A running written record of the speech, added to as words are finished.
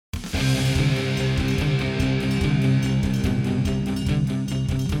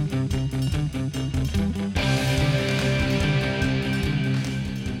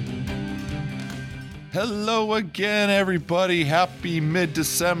Hello again, everybody. Happy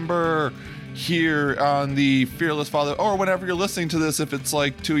mid-December here on the Fearless Father, or whenever you're listening to this, if it's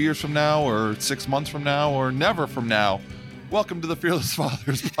like 2 years from now or 6 months from now or never from now. Welcome to the Fearless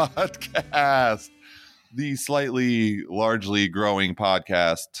Fathers podcast, the slightly, largely growing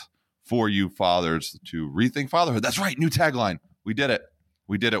podcast for you fathers to rethink fatherhood. That's right, new tagline. We did it.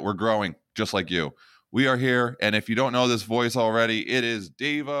 We're growing just like you. We are here, and if you don't know this voice already, it is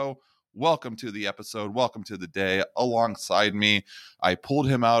Davo. Welcome to the episode. Welcome to the day. Alongside me, I pulled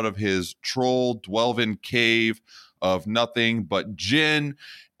him out of his troll dwelling cave of nothing but gin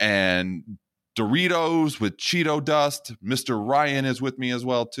and Doritos with Cheeto dust. Mr. Ryan is with me as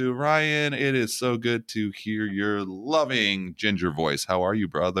well, too. Ryan, it is so good to hear your loving ginger voice. How are you,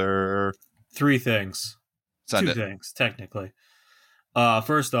 brother? Three things. Two things, technically.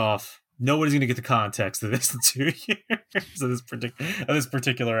 First off, nobody's going to get the context of this in 2 years of this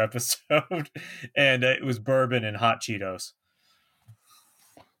particular episode. And it was bourbon and hot Cheetos.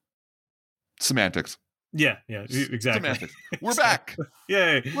 Semantics. Yeah, exactly. Semantics. We're back.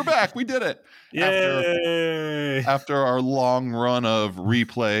 Yay. We're back. We did it. Yay. After our long run of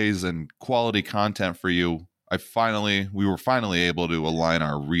replays and quality content for you, we were finally able to align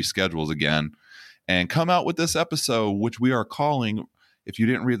our reschedules again and come out with this episode, which we are calling, if you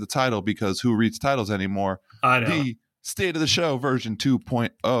didn't read the title, because who reads titles anymore? I know. The State of the Show version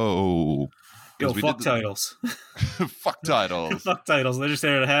 2.0. Yo, fuck titles. Fuck titles. Fuck titles. They're just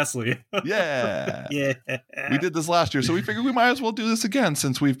there to hassle you. Yeah. Yeah. We did this last year, so we figured we might as well do this again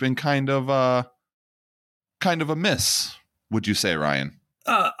since we've been kind of a miss. Would you say, Ryan?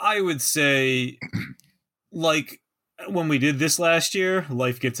 I would say, like, when we did this last year,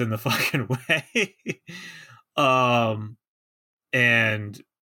 life gets in the fucking way. And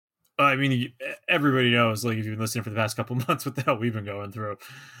I mean, everybody knows, like, if you've been listening for the past couple months, what the hell we've been going through,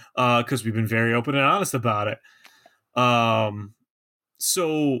 because we've been very open and honest about it.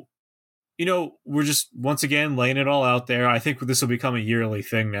 So, you know, we're just once again laying it all out there. I think this will become a yearly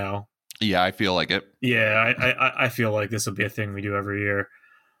thing now. Yeah, I feel like it. Yeah, I feel like this will be a thing we do every year,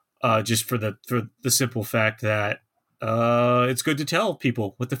 just for the simple fact that it's good to tell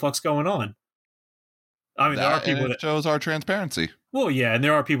people what the fuck's going on. I mean, there are people that shows our transparency. Well, yeah, and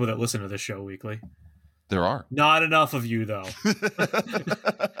there are people that listen to this show weekly. There are. Not enough of you, though.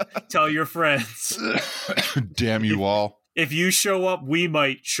 Tell your friends. Damn you all. If you show up, we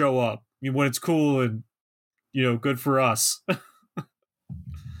might show up. I mean, when it's cool and, you know, good for us.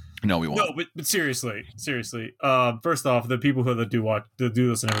 No, we won't. No, but seriously. First off, the people that do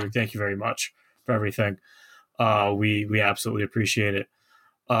listen every week, thank you very much for everything. We absolutely appreciate it.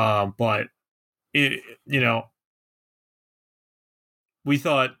 But it, you know, we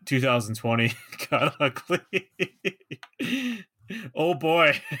thought 2020 got ugly. Oh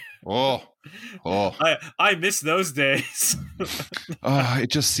boy. Oh. I miss those days. It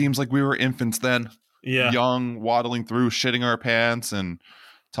just seems like we were infants then. Yeah. Young, waddling through, shitting our pants and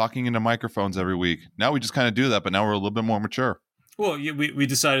talking into microphones every week. Now we just kind of do that, but now we're a little bit more mature. Well, we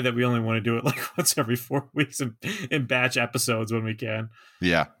decided that we only want to do it like once every 4 weeks in batch episodes when we can.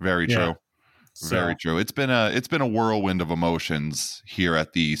 Yeah, very true. Yeah. Very true. It's been a whirlwind of emotions here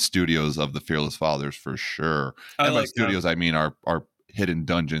at the studios of the Fearless Fathers for sure. And by studios, I mean our hidden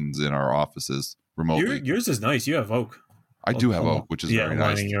dungeons in our offices remotely. Yours is nice. You have oak. I do have oak, which is very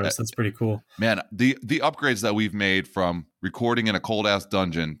nice. Yours. That's pretty cool. Man, the upgrades that we've made from recording in a cold ass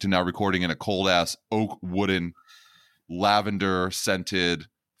dungeon to now recording in a cold ass oak wooden lavender scented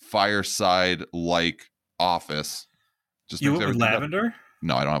fireside like office. Just you went with lavender? Better.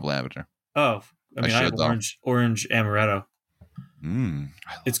 No, I don't have lavender. Oh, I mean, I have orange amaretto.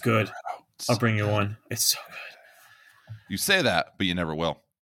 It's good. I'll bring you one. It's so good. You say that, but you never will.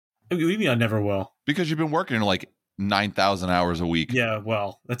 What do you mean I never will? Because you've been working like 9,000 hours a week. Yeah,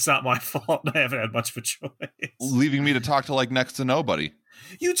 well, that's not my fault. I haven't had much of a choice. Leaving me to talk to like next to nobody.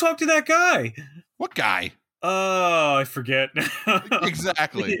 You talk to that guy. What guy? Oh, I forget.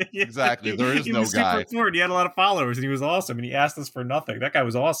 Exactly. There is no guy. He had a lot of followers and he was awesome and he asked us for nothing. That guy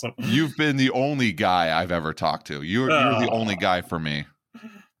was awesome. You've been the only guy I've ever talked to. You're the only guy for me.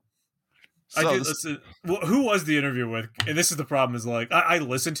 So I did listen. Well, who was the interview with? And this is the problem is like, I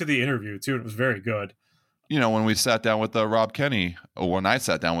listened to the interview too and it was very good. You know, when we sat down with Rob Kenny, or when I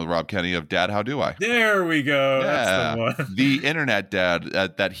sat down with Rob Kenny of Dad, How Do I? There we go. Yeah. That's the one. The internet dad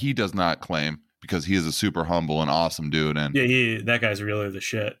that he does not claim. Because he is a super humble and awesome dude. And yeah, that guy's really the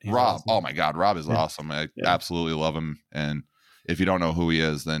shit. He's Rob, awesome. Oh my God, Rob is awesome. I absolutely love him. And if you don't know who he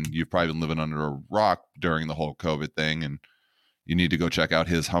is, then you've probably been living under a rock during the whole COVID thing. And you need to go check out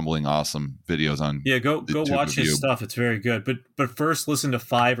his humbling, awesome videos on. Yeah, go watch his stuff. It's very good. But first, listen to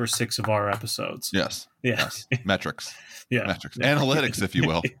 5 or 6 of our episodes. Yes. Yeah. Yes. Metrics. Yeah. Metrics. Analytics, if you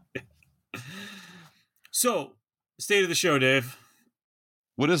will. So, state of the show, Dave.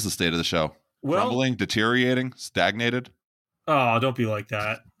 What is the state of the show? Well, crumbling, deteriorating, stagnated? Oh, don't be like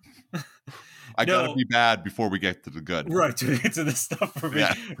that. I gotta be bad before we get to the good. Right, to get to the stuff for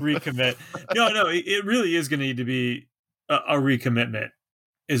recommit. No, it really is going to need to be a recommitment,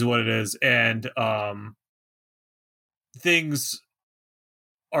 is what it is, and things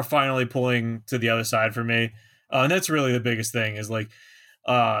are finally pulling to the other side for me, and that's really the biggest thing. Is like,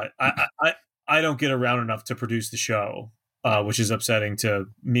 I don't get around enough to produce the show, which is upsetting to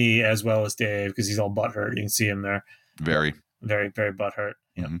me as well as Dave because he's all butthurt. You can see him there, very, very, very butthurt.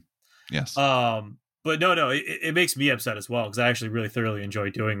 Yeah. Mm-hmm. Yes. But no, it makes me upset as well because I actually really thoroughly enjoy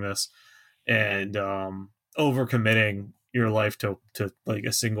doing this, and overcommitting your life to like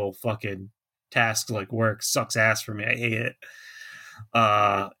a single fucking task like work sucks ass for me. I hate it.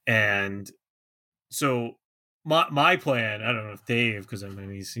 And so my plan, I don't know if Dave, because I mean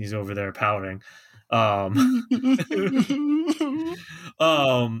he's over there pouting. Never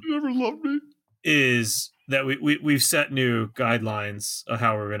loved me. Is that we've set new guidelines of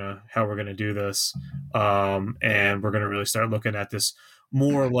how we're gonna do this, and we're gonna really start looking at this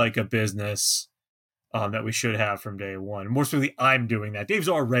more like a business that we should have from day one. More specifically, I'm doing that. Dave's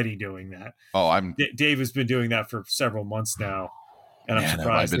already doing that. Oh, Dave has been doing that for several months now, and I'm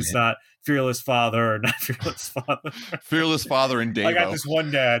surprised it's not Fearless Father or not Fearless Father. Fearless Father and Dave. I got this one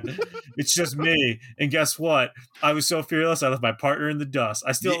dad. It's just me. And guess what? I was so fearless, I left my partner in the dust.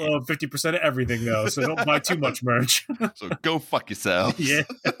 I still owe 50% of everything, though, so don't buy too much merch. So go fuck yourself. Yeah.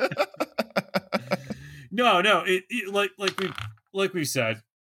 No. Like we said,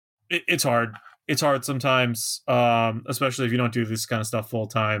 it's hard. It's hard sometimes, especially if you don't do this kind of stuff full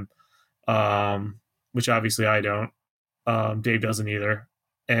time, which obviously I don't. Dave doesn't either.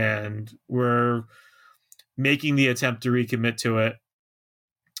 And we're making the attempt to recommit to it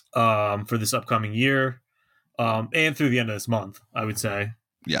for this upcoming year and through the end of this month, I would say.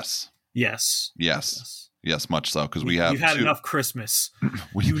 Yes, much so, because we've had enough Christmas.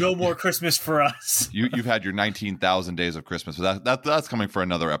 No more Christmas for us. You've had your 19,000 days of Christmas, but that's coming for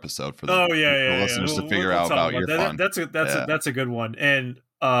another episode for the listeners to figure out about your fun. That's a good one. And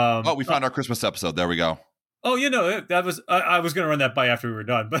we found our Christmas episode. There we go. Oh, that was I was going to run that by after we were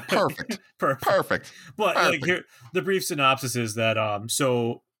done, but perfect. But like here, the brief synopsis is that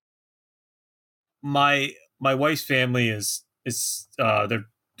so my wife's family is her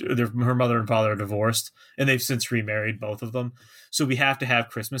mother and father are divorced, and they've since remarried, both of them. So we have to have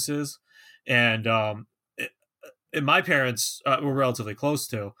Christmases, and my parents were relatively close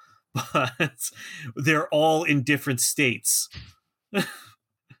to, but they're all in different states.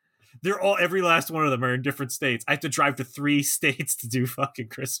 Every last one of them are in different states. I have to drive to 3 states to do fucking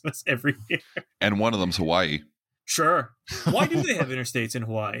Christmas every year. And one of them's Hawaii. Sure. Why do they have interstates in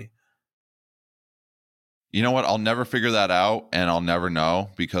Hawaii? You know what? I'll never figure that out, and I'll never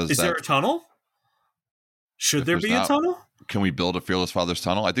know, because... Is there a tunnel? Should there be a tunnel? Can we build a Fearless Fathers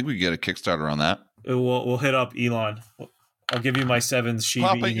tunnel? I think we can get a Kickstarter on that. We'll hit up Elon. I'll give you my 7th sheet.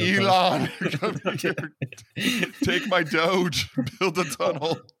 Papa Elon, take my Doge, build a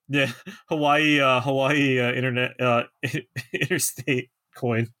tunnel. Yeah, Hawaii internet interstate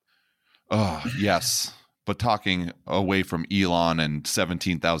coin. Oh yes, but talking away from Elon and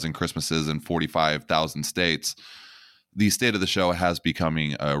 17,000 Christmases and 45,000 states, the state of the show has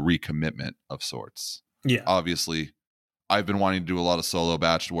becoming a recommitment of sorts. Yeah, obviously, I've been wanting to do a lot of solo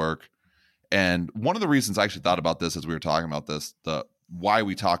batched work. And one of the reasons I actually thought about this as we were talking about this, why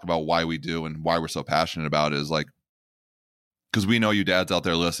we talk about why we do and why we're so passionate about it, is like, because we know you dads out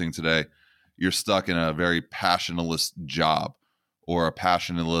there listening today, you're stuck in a very passionless job or a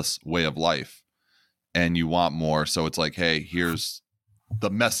passionless way of life, and you want more. So it's like, hey, here's the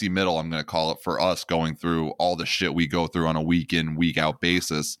messy middle, I'm going to call it, for us, going through all the shit we go through on a week in, week out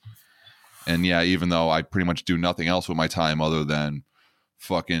basis. And yeah, even though I pretty much do nothing else with my time other than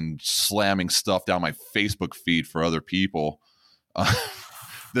fucking slamming stuff down my Facebook feed for other people,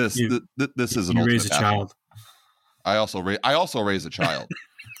 this is an ultimate raise a passion. child. I also raise a child.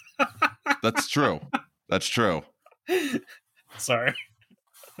 That's true. Sorry.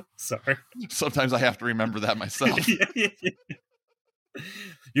 Sometimes I have to remember that myself. Yeah.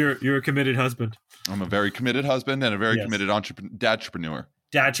 You're a committed husband. I'm a very committed husband and a very committed dadtrepreneur.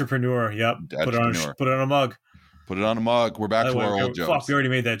 Dadtrepreneur. Yep. Dadtrepreneur. Put it on a mug. Put it on a mug. We're back to our old jokes. Fuck, we already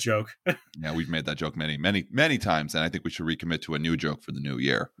made that joke. Yeah, we've made that joke many, many, many times, and I think we should recommit to a new joke for the new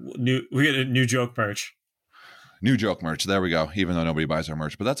year. We get a new joke merch. New joke merch. There we go. Even though nobody buys our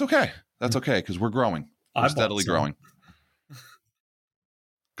merch, but that's okay. That's okay because we're growing. We're steadily growing.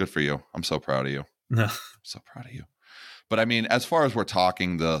 Good for you. I'm so proud of you. No. I'm so proud of you. But I mean, as far as we're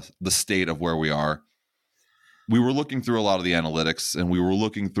talking the state of where we are, we were looking through a lot of the analytics, and we were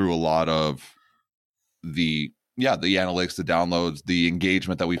looking through a lot of the analytics, the downloads, the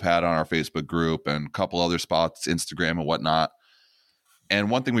engagement that we've had on our Facebook group and a couple other spots, Instagram and whatnot. And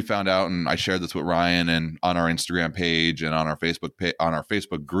one thing we found out, and I shared this with Ryan and on our Instagram page and on our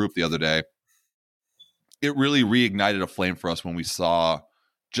Facebook group the other day, it really reignited a flame for us when we saw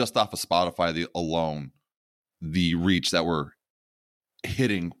just off of Spotify alone the reach that we're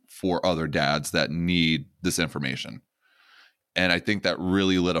hitting for other dads that need this information. And I think that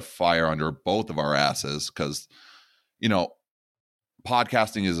really lit a fire under both of our asses because, you know,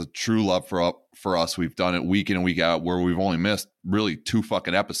 podcasting is a true love for us. We've done it week in and week out, where we've only missed really 2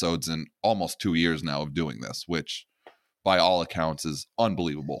 fucking episodes in almost 2 years now of doing this, which by all accounts is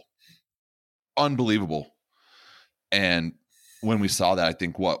unbelievable. Unbelievable. And when we saw that, I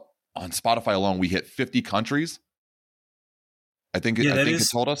think on Spotify alone, we hit 50 countries. I think it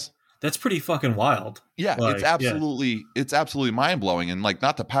told us. That's pretty fucking wild. Yeah, it's absolutely mind blowing. And like,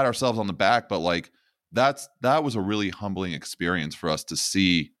 not to pat ourselves on the back, but like that was a really humbling experience for us to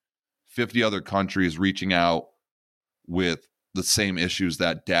see 50 other countries reaching out with the same issues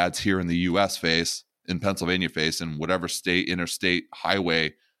that dads here in the U.S. face, in Pennsylvania face, and whatever state interstate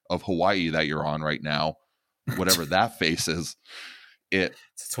highway of Hawaii that you're on right now, whatever that faces.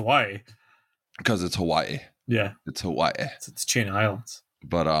 It's Hawaii. Because it's Hawaii. Yeah. It's Hawaii. It's a chain of islands.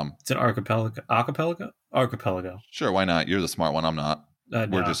 But it's an archipelago. Sure, why not? You're the smart one. I'm not.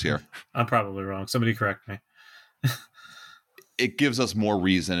 We're just here. I'm probably wrong. Somebody correct me. It gives us more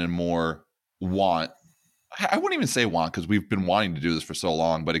reason and more want. I wouldn't even say want, because we've been wanting to do this for so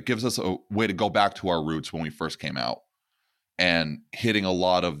long, but it gives us a way to go back to our roots when we first came out and hitting a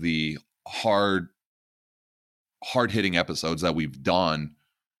lot of the hard hitting episodes that we've done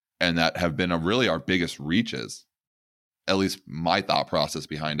and that have been really our biggest reaches. At least my thought process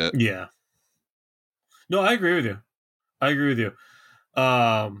behind it. Yeah. No, I agree with you.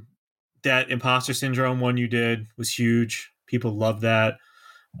 That imposter syndrome one you did was huge. People love that.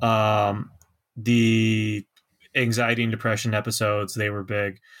 The anxiety and depression episodes, they were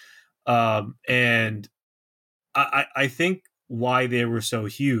big. And I think why they were so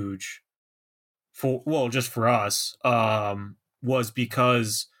huge just for us, was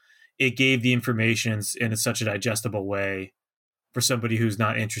because it gave the information in such a digestible way for somebody who's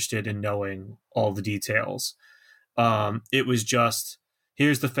not interested in knowing all the details. It was just,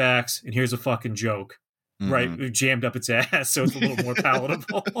 here's the facts and here's a fucking joke, right? It jammed up its ass, so it's a little more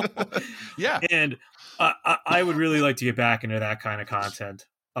palatable. Yeah. And I would really like to get back into that kind of content.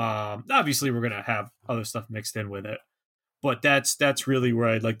 Obviously, we're going to have other stuff mixed in with it, but that's really where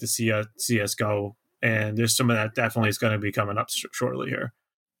I'd like to see us go. And there's some of that definitely is going to be coming up shortly here.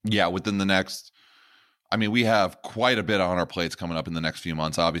 Yeah, within the next, we have quite a bit on our plates coming up in the next few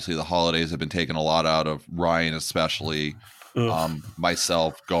months. Obviously, the holidays have been taking a lot out of Ryan, especially.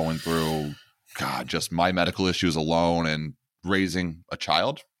 Myself going through, just my medical issues alone and raising a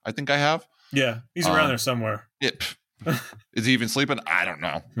child. I think I have. Yeah, he's around there somewhere. Is he even sleeping? I don't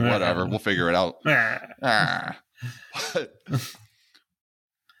know. Whatever, we'll figure it out.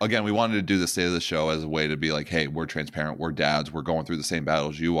 Again, we wanted to do the state of the show as a way to be like, hey, we're transparent, we're dads, we're going through the same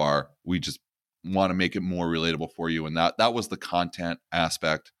battles you are. We just want to make it more relatable for you. And that was the content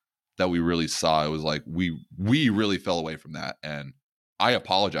aspect that we really saw. It was like we really fell away from that. And I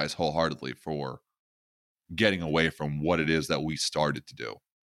apologize wholeheartedly for getting away from what it is that we started to do.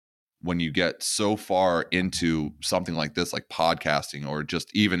 When you get so far into something like this, like podcasting or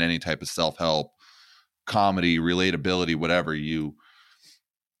just even any type of self-help, comedy, relatability, whatever, you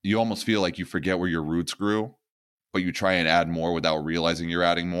almost feel like you forget where your roots grew, but you try and add more without realizing you're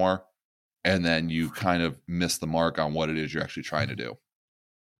adding more. And then you kind of miss the mark on what it is you're actually trying to do.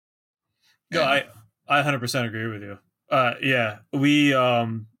 No, I 100% agree with you. Yeah, we,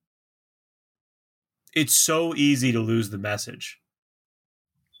 it's so easy to lose the message.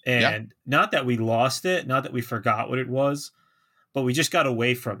 And not that we lost it, not that we forgot what it was, but we just got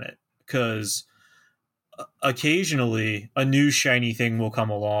away from it because occasionally a new shiny thing will come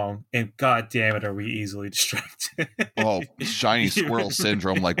along and god damn it, are we easily distracted. Oh, shiny squirrel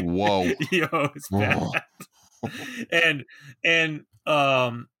syndrome. Like, whoa. Yo, it's bad. And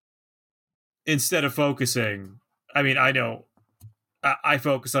instead of focusing, I know I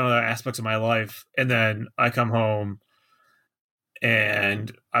focus on other aspects of my life and then I come home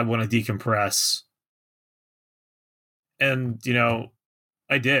and I want to decompress. And,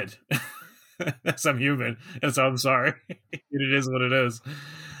 I did. I'm human, and so I'm sorry. It is what it is.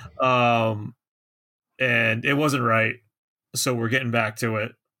 And it wasn't right, so we're getting back to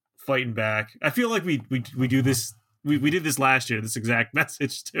it, fighting back. I feel like we do this. We did this last year. This exact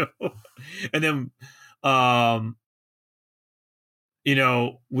message too, and then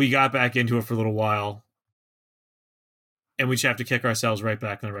we got back into it for a little while, and we just have to kick ourselves right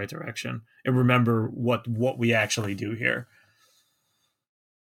back in the right direction and remember what we actually do here.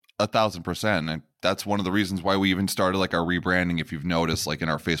 1,000%. And that's one of the reasons why we even started like our rebranding. If you've noticed, like in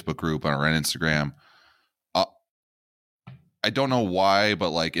our Facebook group, on our Instagram, I don't know why,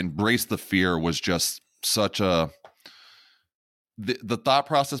 but like Embrace the Fear was just such the thought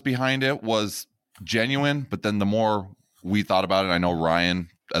process behind it was genuine. But then the more we thought about it, I know Ryan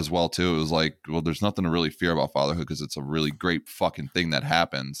as well too, it was like, well, there's nothing to really fear about fatherhood because it's a really great fucking thing that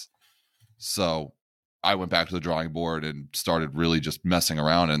happens. So I went back to the drawing board and started really just messing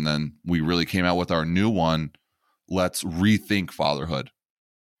around. And then we really came out with our new one. Let's rethink fatherhood.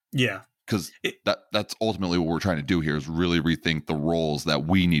 Yeah. Because that's ultimately what we're trying to do here, is really rethink the roles that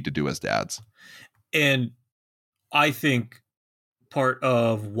we need to do as dads. And I think part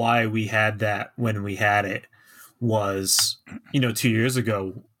of why we had that when we had it was, 2 years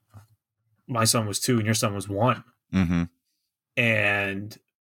ago, my son was 2 and your son was 1. Mm-hmm. And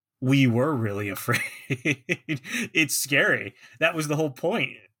we were really afraid. It's scary. That was the whole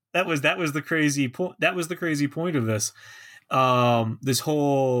point. That was the crazy point. That was the crazy point of this. This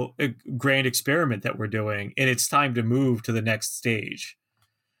whole grand experiment that we're doing, and it's time to move to the next stage.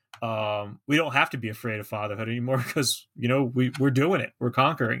 We don't have to be afraid of fatherhood anymore because, we're doing it. We're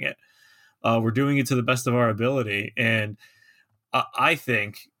conquering it. We're doing it to the best of our ability. And I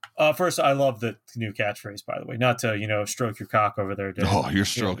think, first, I love the new catchphrase, by the way, not to, stroke your cock over there, Dave. Oh, you're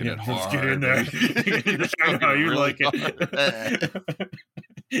stroking it hard. Get in there. I know, you really like it.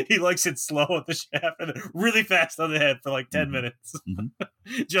 He likes it slow at the shaft and really fast on the head for like 10 minutes. Mm-hmm.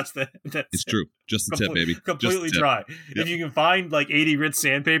 Just that. It's true. Just the tip, baby. Completely tip. dry. Yep. If you can find like 80 grit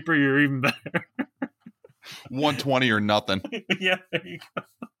sandpaper, you're even better. 120 or nothing. Yeah, there you go.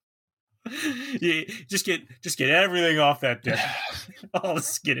 Yeah, just get everything off that dick. All the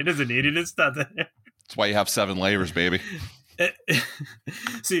skin. It isn't needed. It's not there. That's why you have 7 layers, baby.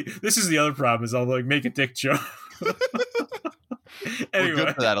 See, this is the other problem. Is I'll like make a dick joke. Anyway. We're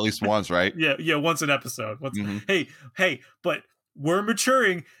good for that at least once, right? Yeah, once an episode. Mm-hmm. Hey, but we're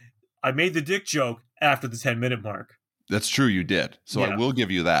maturing. I made the dick joke after the 10-minute mark. That's true, you did. So Yeah. I will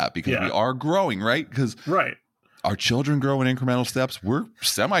give you that because we are growing, right? Because our children grow in incremental steps. We're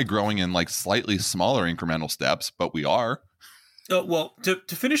semi-growing in like slightly smaller incremental steps, but we are. Well, to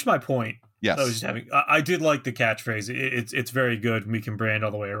finish my point, yes, I was just I did like the catchphrase. It's very good. We can brand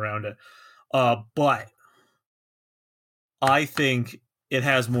all the way around it. But I think it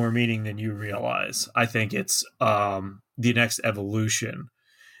has more meaning than you realize. I think it's the next evolution.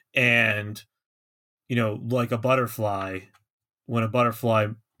 And, like a butterfly, when a butterfly,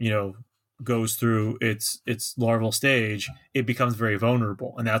 goes through its larval stage, it becomes very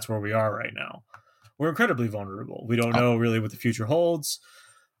vulnerable. And that's where we are right now. We're incredibly vulnerable. We don't know really what the future holds.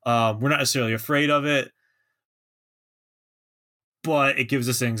 We're not necessarily afraid of it, but it gives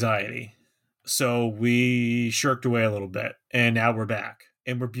us anxiety. So we shirked away a little bit, and now we're back,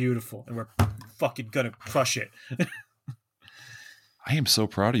 and we're beautiful, and we're fucking gonna crush it. I am so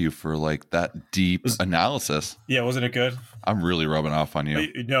proud of you for like that deep analysis. Yeah, wasn't it good? I'm really rubbing off on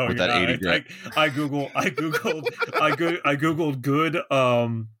you. No, with that not. 80 grit. I googled good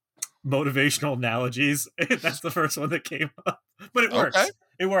motivational analogies. That's the first one that came up, but it works. Okay.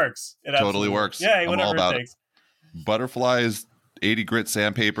 It works. It totally works. Yeah, whatever it takes. Butterflies, 80 grit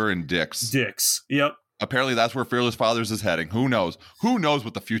sandpaper, and dicks. Yep. Apparently that's where Fearless Fathers is heading. Who knows? Who knows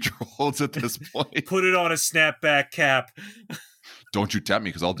what the future holds at this point? Put it on a snapback cap. Don't you tempt me,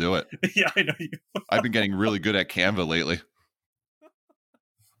 because I'll do it. Yeah, I know you. I've been getting really good at Canva lately.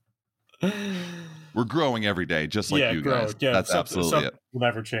 We're growing every day, just like you guys. Yeah, that's absolutely it. We'll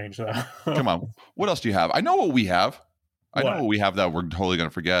never change that. Come on. What else do you have? I know what we have. I know what we have that we're totally going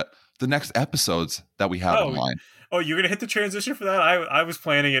to forget. The next episodes that we have online. Oh, you're going to hit the transition for that? I was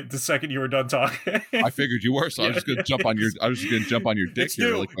planning it the second you were done talking. I figured you were, so I was just going to jump on your dick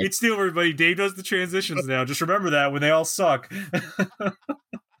here really quick. It's new, everybody. Dave does the transitions now. Just remember that when they all suck.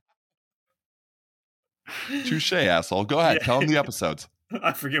 Touche, asshole. Go ahead. Tell them the episodes.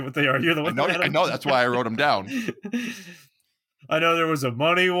 I forget what they are. You're the one. I know. That's why I wrote them down. I know there was a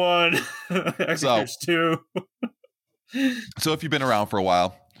money one. There's 2. So if you've been around for a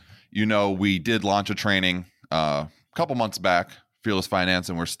while, we did launch a training a couple months back, Fearless Finance,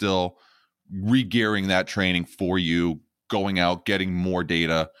 and we're still re-gearing that training for you, going out, getting more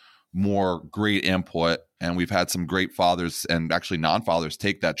data, more great input. And we've had some great fathers and actually non-fathers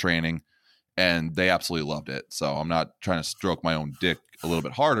take that training, and they absolutely loved it. So I'm not trying to stroke my own dick a little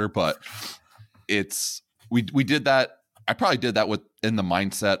bit harder, but we did that. I probably did that in the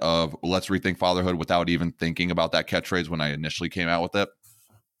mindset of let's rethink fatherhood without even thinking about that catchphrase when I initially came out with it.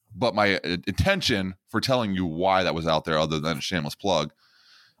 But my intention for telling you why that was out there, other than a shameless plug,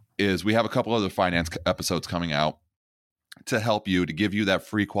 is we have a couple other finance episodes coming out to help you, to give you that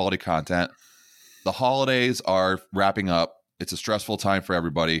free quality content. The holidays are wrapping up. It's a stressful time for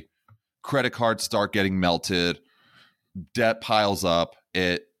everybody. Credit cards start getting melted. Debt piles up.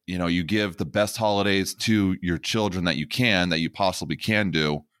 You give the best holidays to your children that you possibly can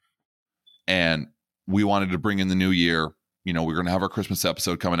do. And we wanted to bring in the new year. We're going to have our Christmas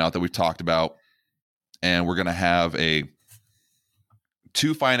episode coming out that we've talked about. And we're going to have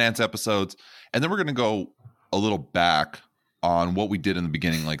 2 finance episodes. And then we're going to go a little back on what we did in the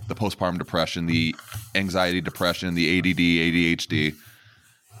beginning, like the postpartum depression, the anxiety, depression, the ADD, ADHD.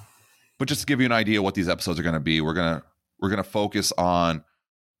 But just to give you an idea what these episodes are going to be, we're going to focus on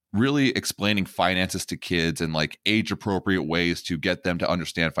really explaining finances to kids and like age appropriate ways to get them to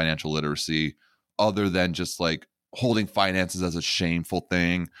understand financial literacy, other than just like holding finances as a shameful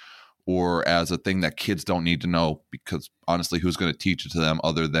thing or as a thing that kids don't need to know, because honestly, who's going to teach it to them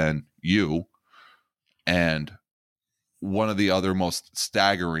other than you? And one of the other most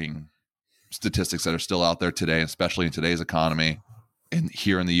staggering statistics that are still out there today, especially in today's economy and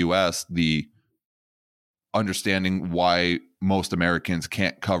here in the US, the understanding why most Americans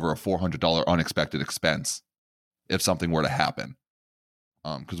can't cover a $400 unexpected expense if something were to happen.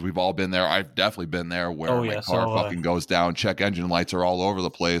 Because we've all been there. I've definitely been there where my car fucking goes down. Check engine lights are all over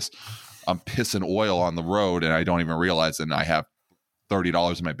the place. I'm pissing oil on the road and I don't even realize it, and I have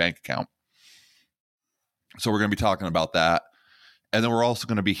 $30 in my bank account. So we're going to be talking about that. And then we're also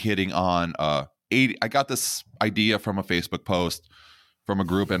going to be hitting on I got this idea from a Facebook post from a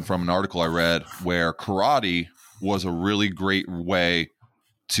group and from an article I read where karate was a really great way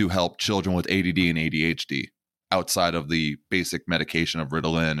to help children with ADD and ADHD outside of the basic medication of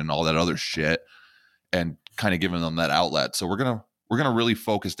Ritalin and all that other shit, and kind of giving them that outlet. So we're going to really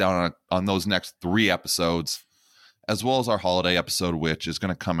focus down on those next 3 episodes, as well as our holiday episode, which is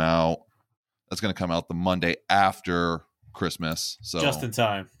going to come out. That's going to come out the Monday after Christmas. So just in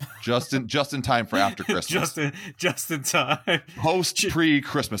time. just in time for after Christmas. just in time. Post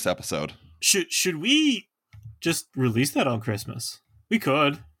pre-Christmas episode. Should we just release that on Christmas? We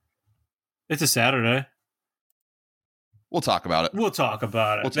could. It's a Saturday. We'll talk about it.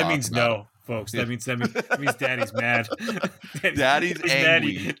 That means no, folks. That means Daddy's mad. Daddy's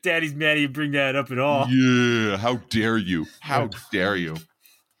angry. Daddy's mad you bring that up at all. Yeah, how dare you? How dare you?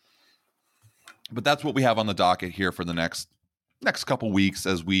 But that's what we have on the docket here for the next couple weeks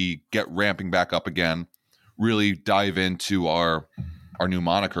as we get ramping back up again. Really dive into our new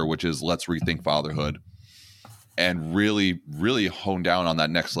moniker, which is Let's Rethink Fatherhood, and really, really hone down on that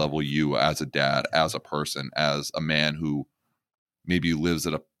next level you as a dad, as a person, as a man who maybe lives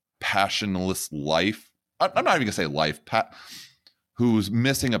at a passionless life. I'm not even going to say life, who's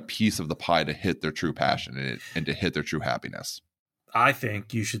missing a piece of the pie to hit their true passion and to hit their true happiness. I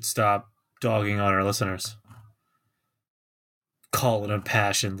think you should stop dogging on our listeners. Calling them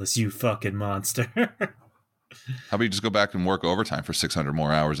passionless, you fucking monster. How about you just go back and work overtime for 600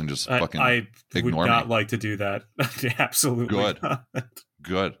 more hours and just fucking ignore me? I would not like to do that. Absolutely Good. Not.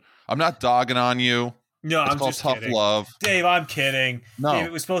 Good. I'm not dogging on you. No, it's I'm called just tough kidding. love. Dave, I'm kidding. No. Dave,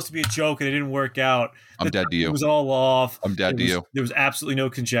 it was supposed to be a joke and it didn't work out. I'm dead to you. It was all off. I'm dead to you. There was absolutely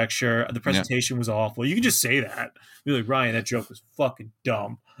no conjecture. The presentation was awful. You can just say that. Be like, Ryan, that joke was fucking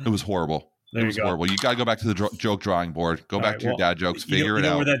dumb. It was horrible. There it was horrible. You got to go back to the joke drawing board. Go back to your dad jokes. Figure it out. You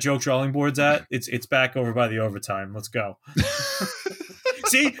know where that joke drawing board's at? It's back over by the overtime. Let's go.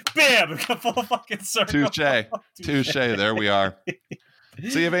 See? Bam! Full fucking circle. Touche. There we are.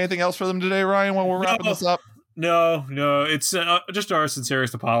 So you have anything else for them today, Ryan, while we're wrapping this up? No. It's just our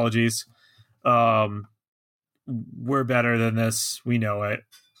sincerest apologies. We're better than this. We know it.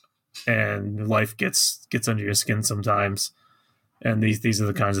 And life gets under your skin sometimes. And these are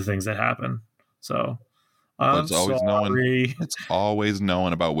the kinds of things that happen. So I'm sorry. It's always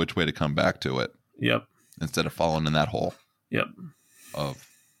knowing about which way to come back to it. Yep. Instead of falling in that hole. Yep. Of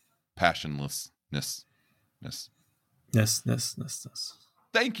passionlessness.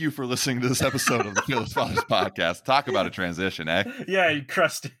 Thank you for listening to this episode of the Fearless Fathers Podcast. Talk about a transition, eh? Yeah, you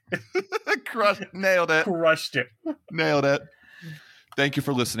crushed it. Nailed it. Crushed it. Nailed it. Thank you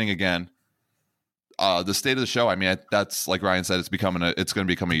for listening again. The state of the show, I mean, that's like Ryan said, it's going to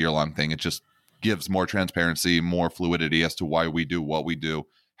become a year-long thing. It just gives more transparency, more fluidity as to why we do what we do,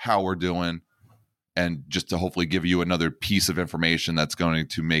 how we're doing, and just to hopefully give you another piece of information that's going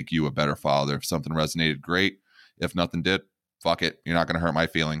to make you a better father. If something resonated, great. If nothing did, fuck it. You're not going to hurt my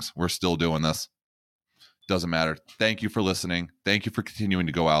feelings. We're still doing this. Doesn't matter. Thank you for listening. Thank you for continuing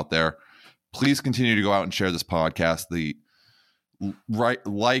to go out there. Please continue to go out and share this podcast.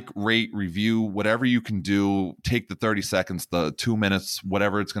 Like, rate, review, whatever you can do. Take the 30 seconds, the 2 minutes,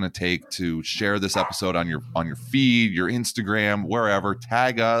 whatever it's going to take to share this episode on your feed, your Instagram, wherever.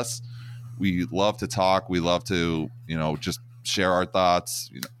 Tag us. We love to talk. We love to, just share our thoughts.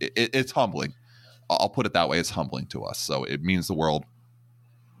 It's humbling. I'll put it that way. It's humbling to us. So it means the world.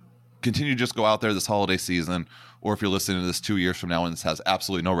 Continue to just go out there this holiday season, or if you're listening to this 2 years from now and this has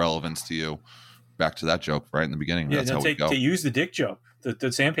absolutely no relevance to you, back to that joke right in the beginning. Yeah, that's how we go. To use the dick joke,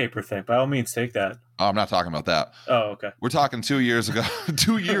 the sandpaper thing. By all means, take that. Oh, I'm not talking about that. Oh, okay. We're talking 2 years ago,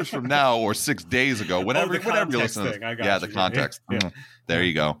 2 years from now, or 6 days ago, whenever you're listening. The context. Yeah. There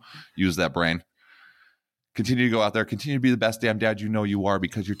you go. Use that brain. Continue to go out there. Continue to be the best damn dad you know you are,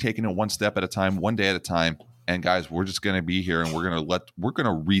 because you're taking it one step at a time, one day at a time. And guys, we're just going to be here, and we're going to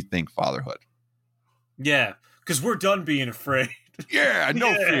rethink fatherhood. Yeah, because we're done being afraid. Yeah,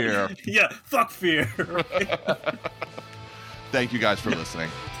 no fear. Yeah, fuck fear. Thank you guys for listening.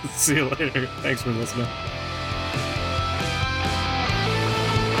 See you later. Thanks for listening.